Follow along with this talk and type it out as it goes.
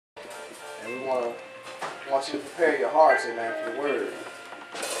And we want you to prepare your hearts, amen, for the word.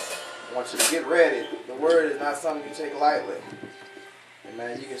 I want you to get ready. The word is not something you take lightly.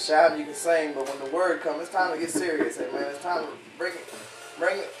 Amen. You can shout and you can sing, but when the word comes, it's time to get serious, amen. It's time to bring it.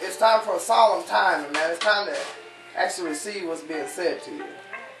 It's time for a solemn time, amen. It's time to actually receive what's being said to you.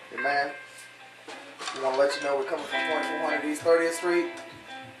 Amen. We want to let you know we're coming from 2400 East 30th Street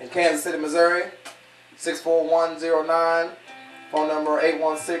in Kansas City, Missouri. 64109. Phone number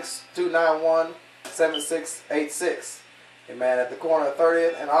 816-291-7686. Amen. At the corner of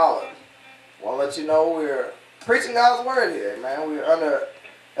 30th and Olive. I want to let you know we're preaching God's word here, amen. We're under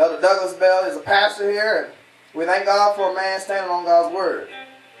Elder Douglas Bell. He's a pastor here, and we thank God for a man standing on God's word.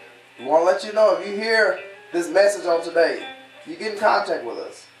 We want to let you know if you hear this message on today, you get in contact with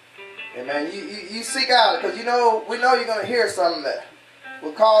us. Amen. You seek out, because we know you're going to hear something that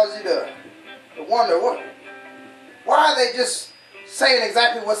will cause you to wonder, why are they just saying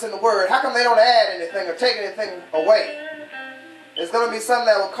exactly what's in the word? How come they don't add anything or take anything away? It's going to be something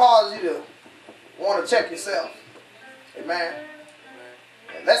that will cause you to want to check yourself. Amen.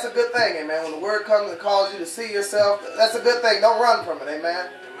 And that's a good thing, amen. When the word comes and calls you to see yourself, that's a good thing. Don't run from it, amen.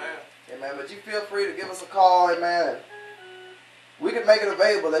 Amen. But you feel free to give us a call, amen. And we can make it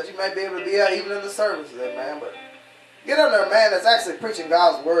available that you may be able to be out even in the services, amen. But get under a man that's actually preaching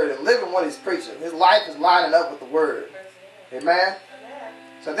God's word and living what he's preaching. His life is lining up with the word. Amen.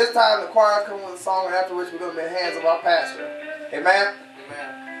 So at this time, the choir comes with a song, and after which we're going to be in the hands of our pastor. Amen.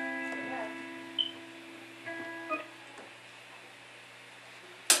 Amen.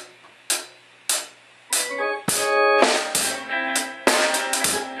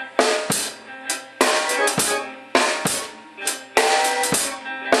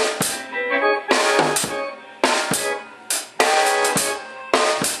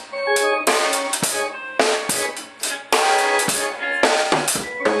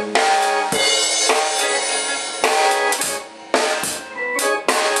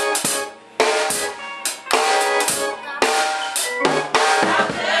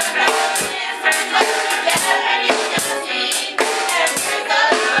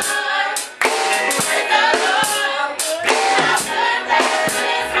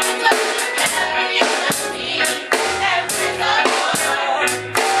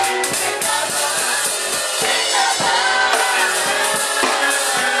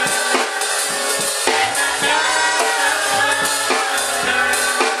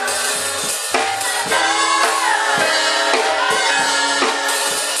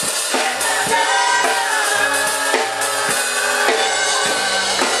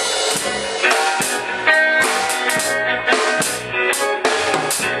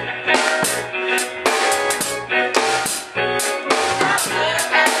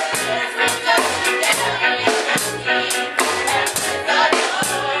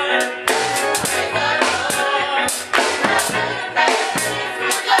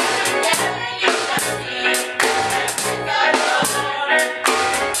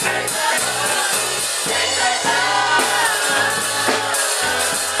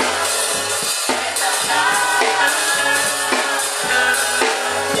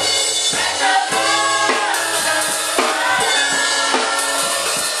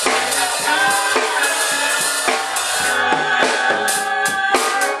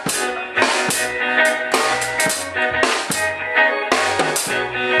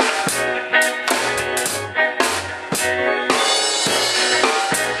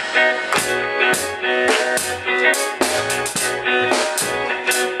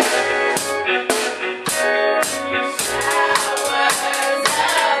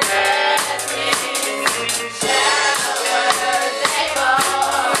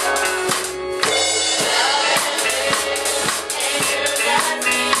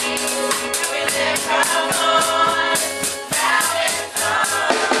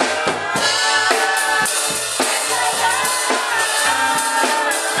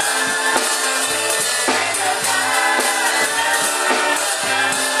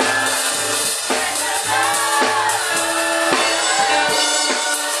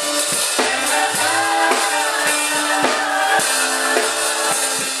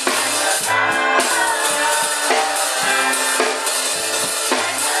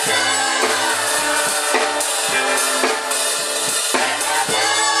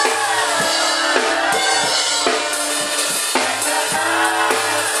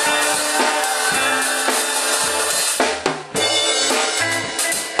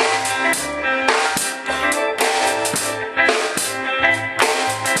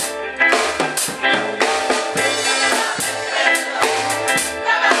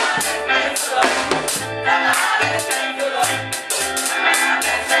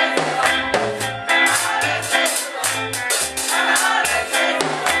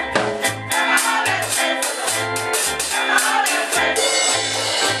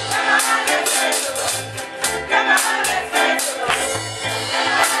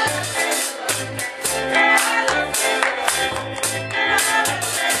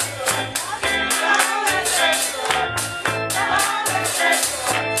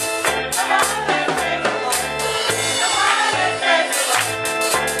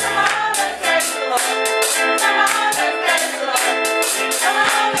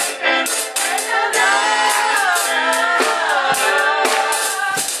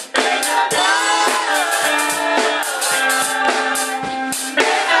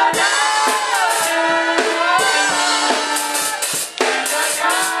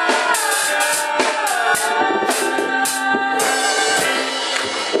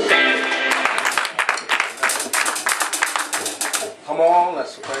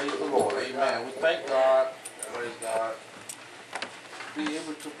 Praise the Lord. Amen. We thank God. Praise God. Be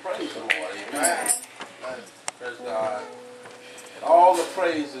able to praise the Lord. Amen. Praise God. And all the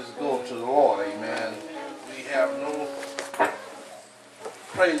praises go to the Lord. Amen. We have no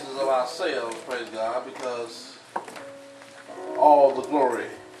praises of ourselves, praise God, because all the glory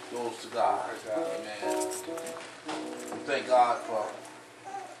goes to God. Amen. We thank God for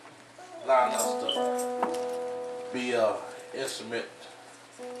allowing us to be an instrument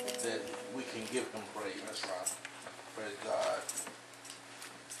that we can give Him praise. That's right. Praise God.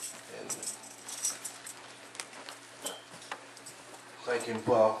 And thank Him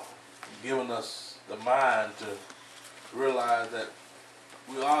for giving us the mind to realize that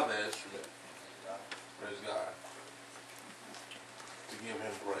we are the instrument. Praise God. To give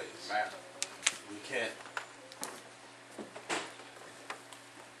Him praise. Man. We can't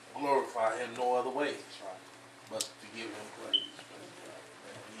glorify Him no other way but to give Him praise.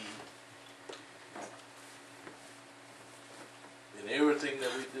 In everything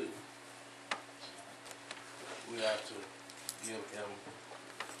that we do, we have to give Him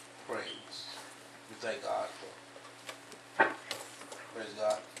praise. We thank God for, praise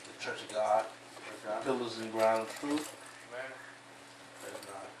God, the Church of God, pillars and ground of truth. Amen. Praise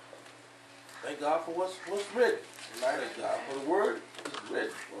God. Thank God for what's written. Praise God. For the word is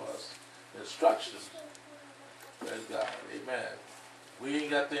written for us. Instructions. Praise God. Amen. We ain't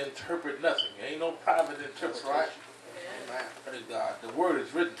got to interpret nothing. Ain't no private interpretation. Right. Amen. Praise God. The word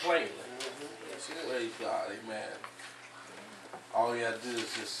is written plainly. Praise God. Amen. All you have to do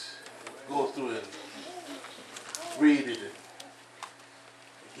is just go through it and read it. And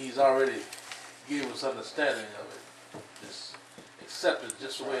He's already gave us understanding of it. Just accept it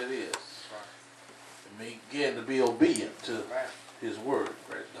just the way it is. And begin to be obedient to His word.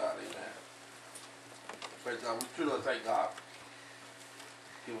 Praise God. Amen. Praise God. We truly thank God.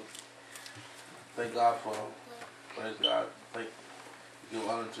 Thank God for, praise God. Give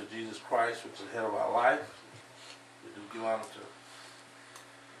honor to Jesus Christ, which is the head of our life. We do give honor to,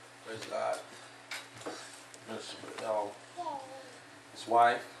 praise God, Minister Bell, his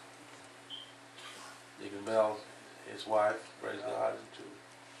wife, Deacon Bell, his wife, praise God, and to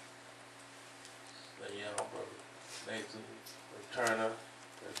the young brother Nathan Turner,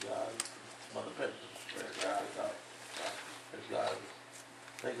 praise God, Mother Penton, praise God, praise God.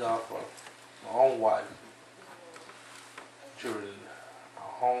 Thank God for my own wife, children, our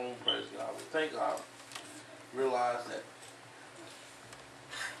home, praise God. We thank God, realize that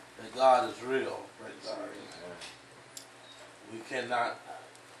God is real, praise God. We cannot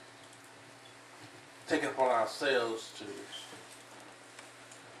take it upon ourselves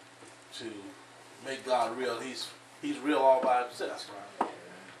to make God real. He's real all by Himself.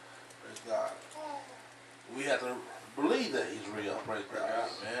 Praise God. We have to believe that He's real, praise God,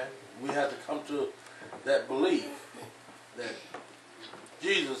 man. We have to come to that belief that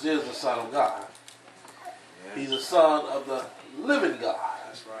Jesus is the Son of God. He's the Son of the living God.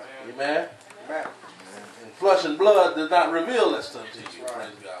 That's right. Amen. Amen. And flesh and blood did not reveal this unto you,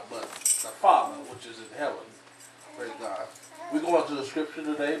 praise God, but the Father which is in heaven. Praise God. We go into the scripture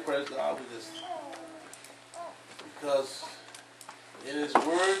today, praise God. We just, because in His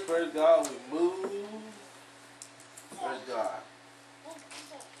word, praise God, we move. Praise God.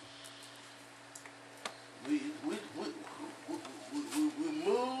 We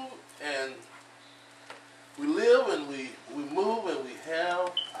move and we live and we move and we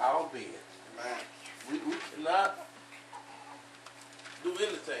have our being. We cannot do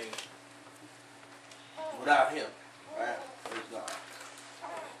anything without Him. Praise God.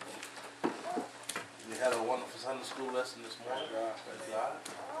 We had a wonderful Sunday school lesson this morning. Praise God.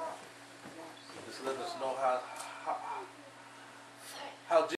 Just let us know how